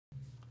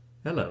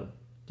Hello,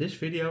 this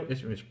video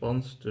is in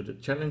response to the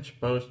challenge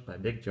posed by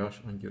Big Josh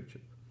on YouTube.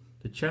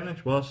 The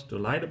challenge was to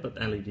light up an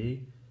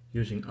LED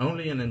using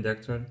only an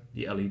inductor,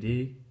 the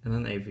LED and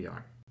an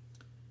AVR.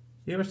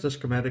 Here is the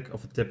schematic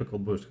of a typical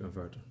boost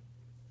converter.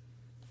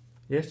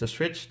 Here's the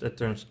switch that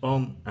turns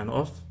on and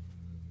off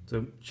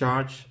to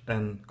charge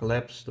and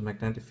collapse the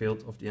magnetic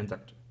field of the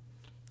inductor.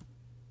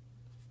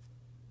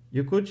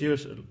 You could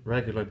use a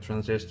regular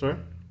transistor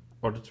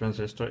or the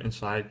transistor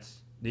inside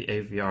the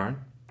AVR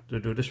to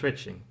do the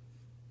switching.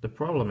 The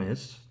problem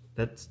is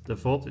that the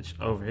voltage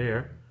over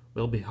here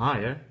will be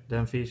higher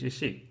than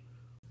VCC.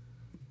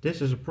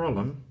 This is a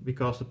problem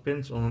because the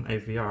pins on an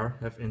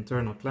AVR have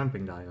internal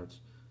clamping diodes,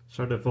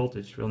 so the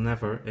voltage will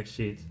never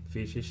exceed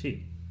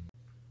VCC.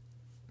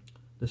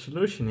 The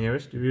solution here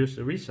is to use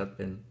the reset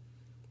pin.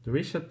 The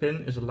reset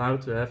pin is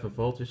allowed to have a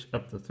voltage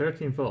up to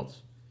 13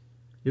 volts.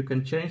 You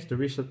can change the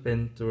reset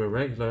pin to a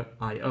regular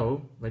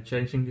I/O by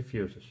changing the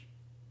fuses.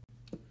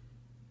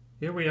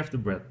 Here we have the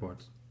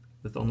breadboard,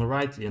 with on the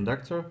right the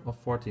inductor of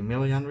 40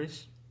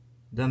 millihenries,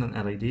 then an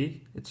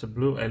LED, it's a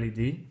blue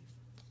LED,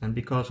 and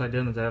because I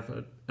didn't have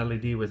an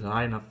LED with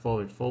high enough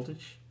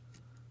voltage,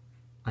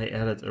 I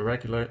added a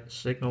regular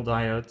signal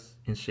diode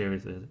in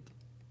series with it.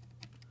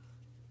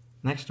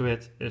 Next to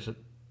it is an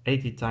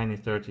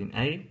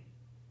AT13A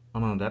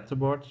on an adapter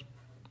board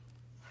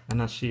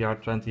and a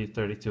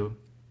CR2032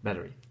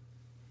 battery.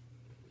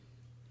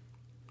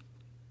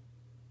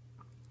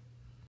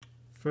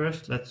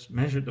 First, let's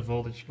measure the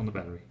voltage on the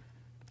battery.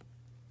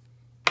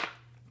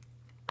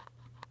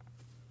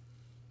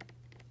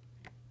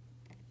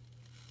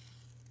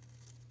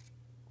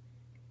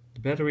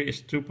 The battery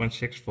is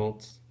 2.6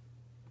 volts.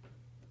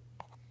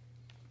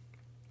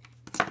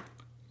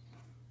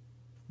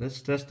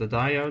 Let's test the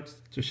diode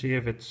to see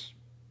if it's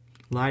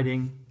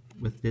lighting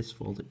with this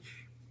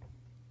voltage.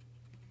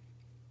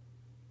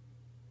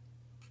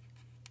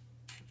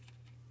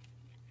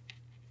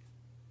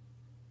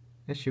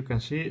 As you can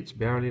see, it's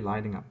barely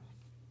lighting up.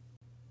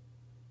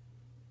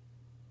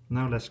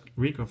 Now let's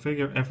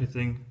reconfigure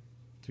everything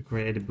to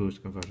create a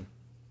boost converter.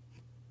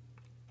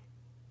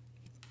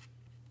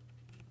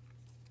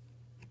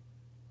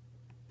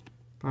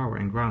 Power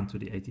and ground to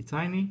the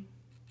AT-Tiny.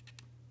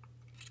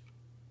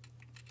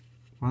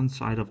 One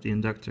side of the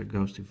inductor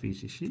goes to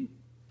VCC,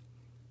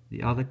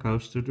 the other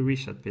goes to the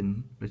reset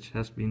pin, which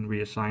has been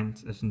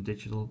reassigned as a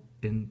digital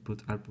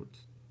input-output.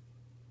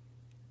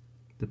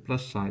 The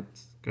plus side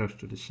goes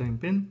to the same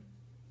pin,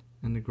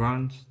 and the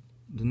ground,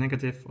 the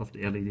negative of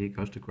the LED,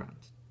 goes to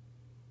ground.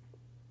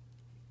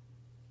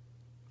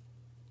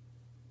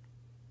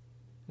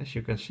 As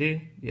you can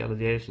see, the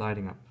LED is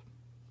lighting up.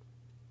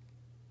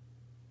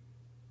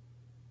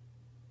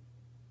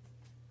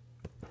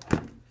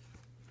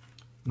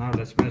 Now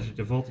let's measure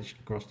the voltage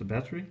across the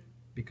battery,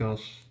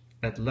 because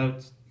at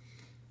load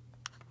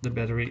the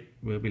battery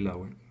will be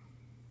lower.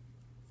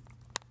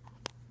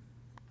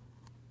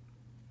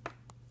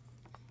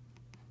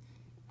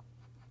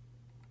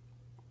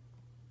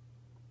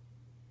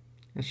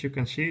 As you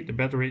can see, the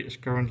battery is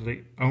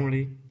currently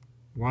only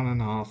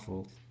 1.5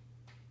 volt,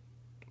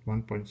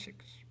 1.6.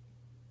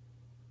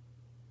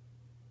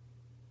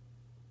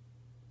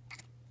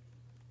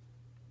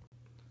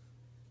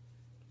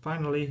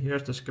 Finally,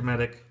 here's the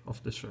schematic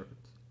of the circuit.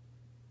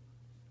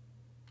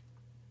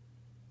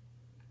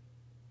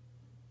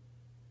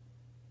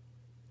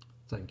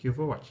 Thank you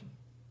for watching.